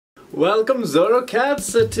Welcome Zorro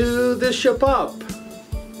Cats to the show.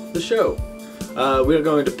 We're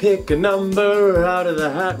going to pick a number out of the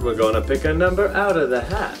hat. We're going to pick a number out of the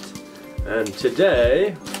hat. And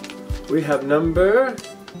today we have number, I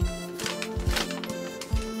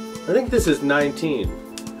think this is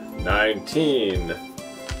 19. 19.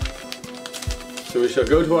 So we shall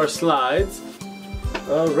go to our slides.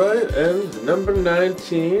 Alright, and number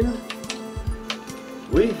 19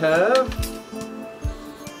 we have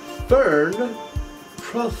Fern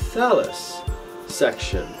Prothallus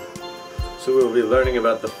Section. So we will be learning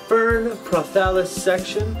about the Fern Prothallus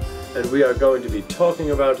Section, and we are going to be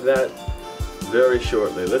talking about that very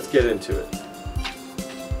shortly. Let's get into it.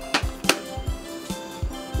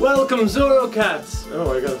 Welcome Zorro Cats!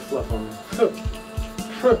 Oh, I got a fluff on me.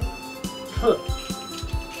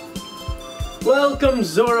 Welcome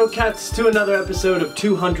Zorro Cats to another episode of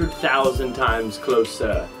 200,000 Times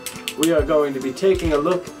Closer. We are going to be taking a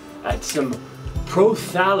look at some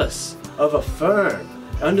prothallus of a fern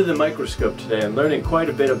under the microscope today and learning quite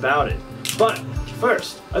a bit about it. But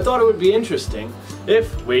first, I thought it would be interesting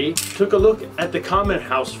if we took a look at the common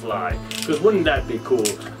housefly, because wouldn't that be cool?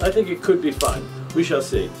 I think it could be fun. We shall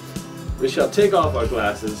see. We shall take off our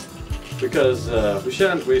glasses because we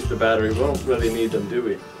shan't waste the battery. We won't really need them, do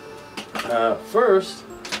we? First,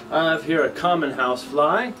 I have here a common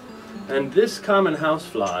housefly, and this common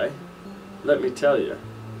housefly, let me tell you,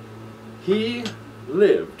 he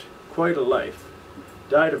lived quite a life.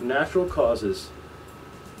 Died of natural causes.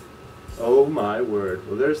 Oh my word.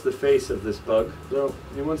 Well, there's the face of this bug. So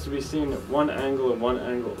he wants to be seen at one angle and one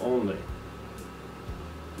angle only.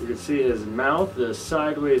 You can see his mouth, the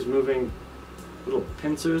sideways moving little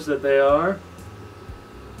pincers that they are.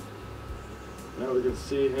 Now we can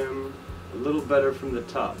see him a little better from the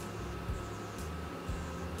top.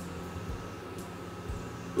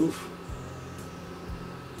 Oof.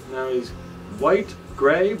 Now he's white,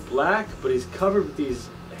 gray, black, but he's covered with these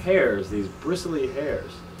hairs, these bristly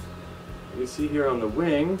hairs. You can see here on the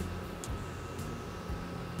wing,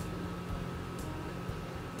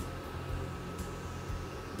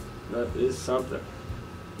 that is something.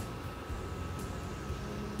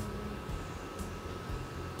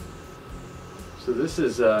 So this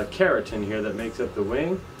is keratin here that makes up the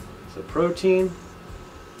wing. It's a protein.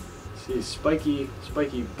 See spiky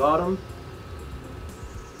bottom.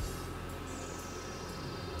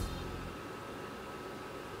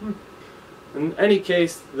 In any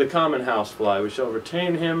case, the common housefly, we shall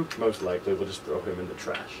retain him. Most likely we'll just throw him in the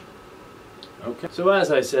trash. Okay. So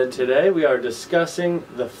as I said, today we are discussing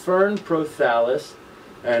the Fern Prothallus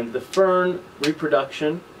and the fern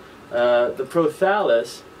reproduction. The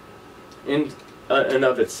Prothallus in and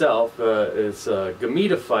of itself is a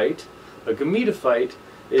gametophyte. A gametophyte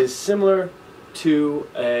is similar to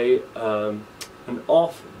an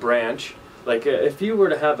off branch. Like if you were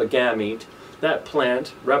to have a gamete, that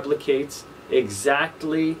plant replicates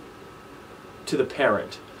exactly to the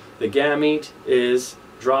parent. The gamete is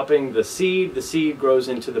dropping the seed grows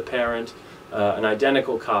into the parent, an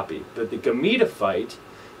identical copy. But the gametophyte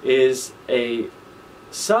is a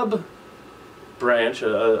sub-branch,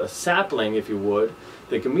 a sapling if you would.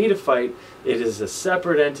 The gametophyte, it is a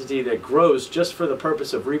separate entity that grows just for the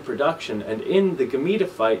purpose of reproduction, and in the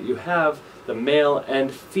gametophyte you have the male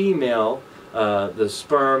and female, the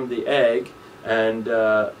sperm, the egg, and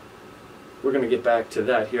we're going to get back to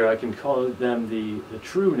that here. I can call them the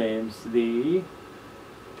true names.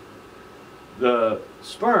 The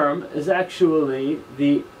sperm is actually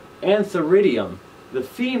the antheridium. The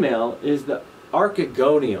female is the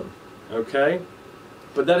archegonium. Okay?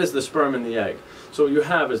 But that is the sperm and the egg. So what you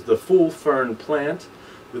have is the full fern plant.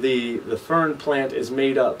 The fern plant is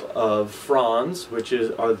made up of fronds, which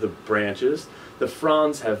are the branches. The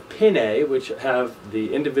fronds have pinnae, which have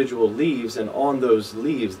the individual leaves, and on those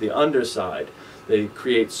leaves, the underside, they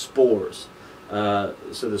create spores. So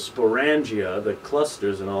the sporangia, the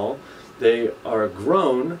clusters and all, they are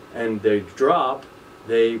grown and they drop.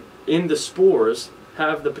 They, in the spores,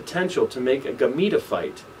 have the potential to make a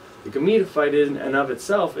gametophyte. The gametophyte in and of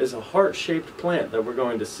itself is a heart-shaped plant that we're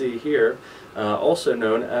going to see here, also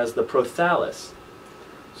known as the prothallus.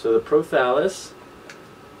 So the prothallus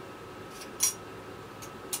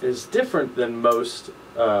is different than most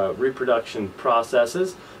reproduction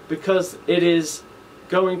processes because it is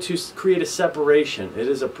going to create a separation. It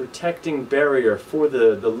is a protecting barrier for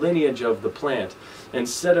the lineage of the plant.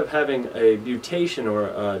 Instead of having a mutation or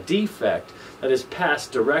a defect that is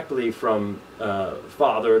passed directly from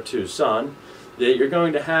father to son, that you're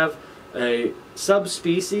going to have a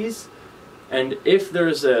subspecies, and if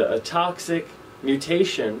there's a toxic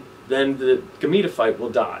mutation, then the gametophyte will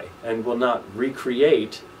die and will not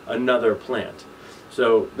recreate another plant.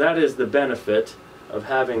 So that is the benefit of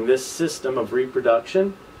having this system of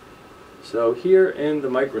reproduction. So here in the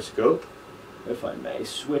microscope, if I may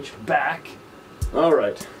switch back. All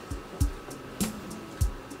right.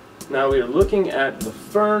 Now we are looking at the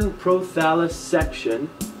Fern Prothallus section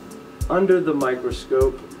under the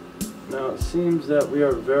microscope. Now it seems that we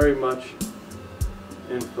are very much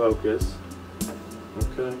in focus.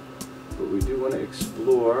 Okay. But we do want to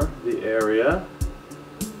explore the area.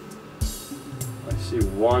 I see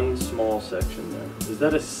one small section there. Is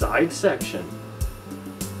that a side section?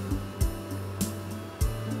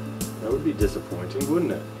 That would be disappointing,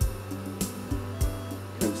 wouldn't it?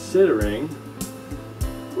 Considering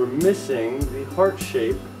we're missing the heart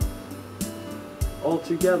shape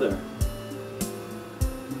altogether.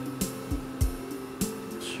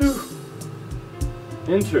 Phew.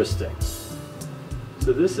 Interesting.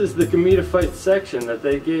 So this is the gametophyte section that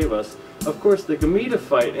they gave us. Of course, the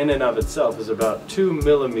gametophyte in and of itself is about 2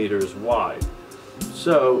 millimeters wide.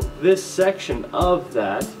 So this section of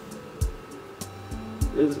that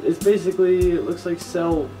is basically, it looks like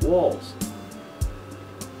cell walls.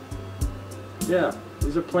 Yeah,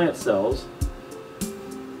 these are plant cells.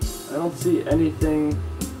 I don't see anything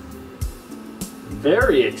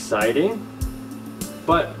very exciting,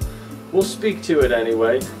 but we'll speak to it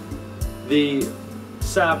anyway. The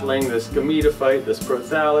sapling, this gametophyte, this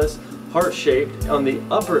prothallus, heart-shaped, on the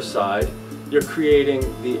upper side, you're creating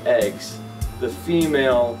the eggs, the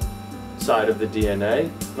female side of the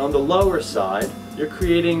DNA, and on the lower side, you're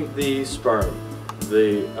creating the sperm,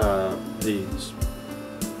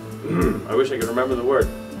 I wish I could remember the word,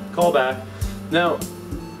 callback. Now,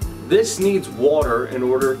 this needs water in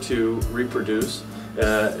order to reproduce.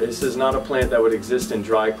 This is not a plant that would exist in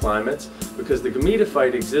dry climates because the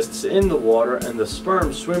gametophyte exists in the water and the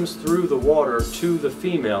sperm swims through the water to the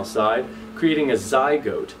female side, creating a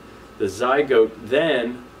zygote. The zygote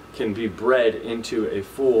then can be bred into a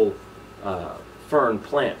full fern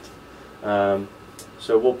plant.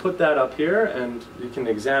 So we'll put that up here and you can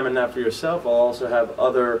examine that for yourself. I'll also have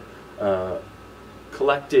other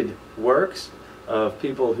collected works of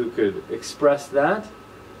people who could express that.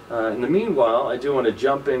 In the meanwhile, I do want to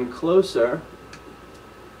jump in closer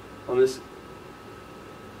on this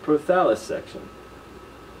Prothallus section.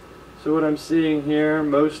 So what I'm seeing here,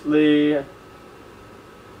 mostly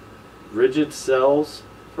rigid cells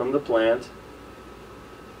from the plant,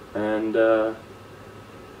 and now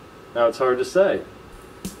it's hard to say.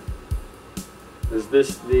 Is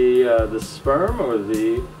this the sperm or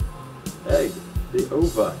the egg, the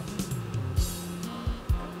ova?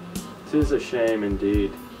 It is a shame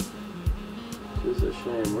indeed. It is a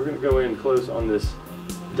shame. We're going to go in close on this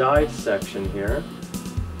dyed section here.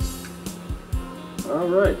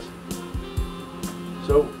 Alright.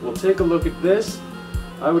 So we'll take a look at this.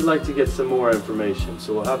 I would like to get some more information.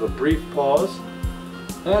 So we'll have a brief pause.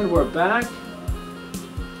 And we're back.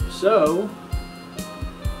 So,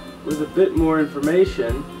 with a bit more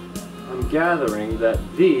information, I'm gathering that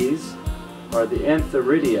these are the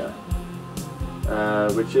antheridia,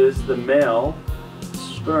 which is the male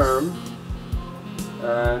sperm,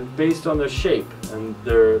 based on their shape and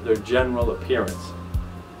their general appearance,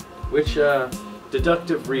 which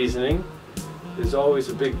deductive reasoning is always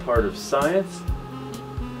a big part of science.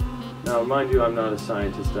 Now mind you, I'm not a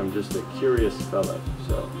scientist, I'm just a curious fellow.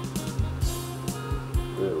 So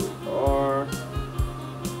there we are.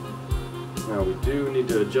 Now we do need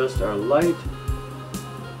to adjust our light.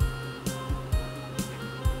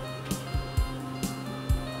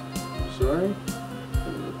 Sorry,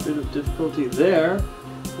 a bit of difficulty there.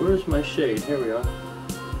 Where's my shade? Here we are.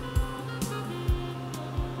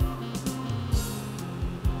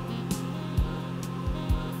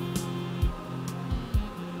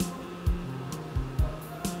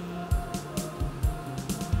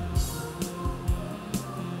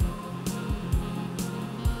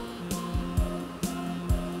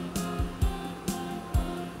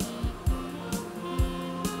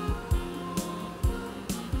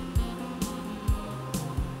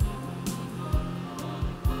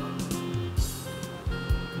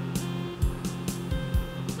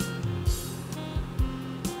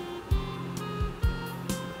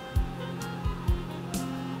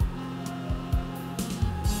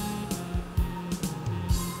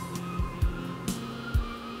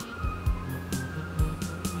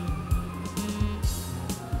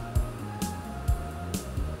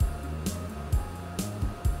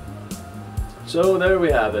 So there we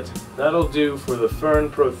have it. That'll do for the Fern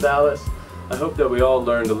Prothallus. I hope that we all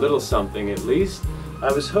learned a little something at least. I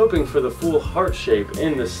was hoping for the full heart shape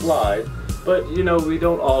in the slide, but you know, we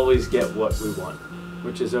don't always get what we want,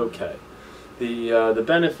 which is okay. The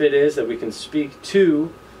benefit is that we can speak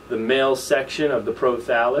to the male section of the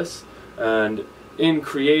prothallus, and in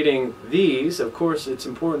creating these, of course, it's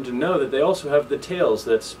important to know that they also have the tails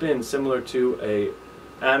that spin similar to a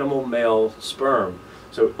animal male sperm.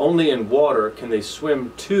 So only in water can they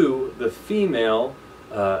swim to the female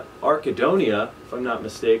Archedonia, if I'm not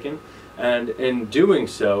mistaken, and in doing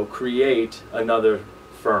so create another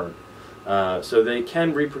fern. So they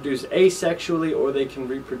can reproduce asexually, or they can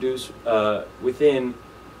reproduce within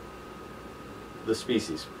the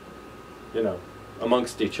species, you know,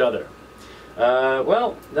 amongst each other.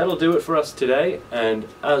 Well, that'll do it for us today, and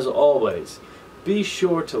as always, be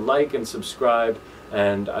sure to like and subscribe,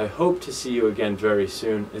 and I hope to see you again very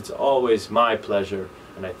soon. It's always my pleasure,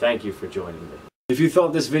 and I thank you for joining me. If you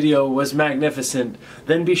thought this video was magnificent,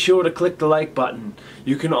 then be sure to click the like button.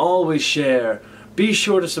 You can always share. Be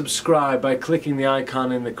sure to subscribe by clicking the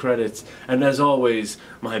icon in the credits, and as always,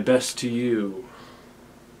 my best to you.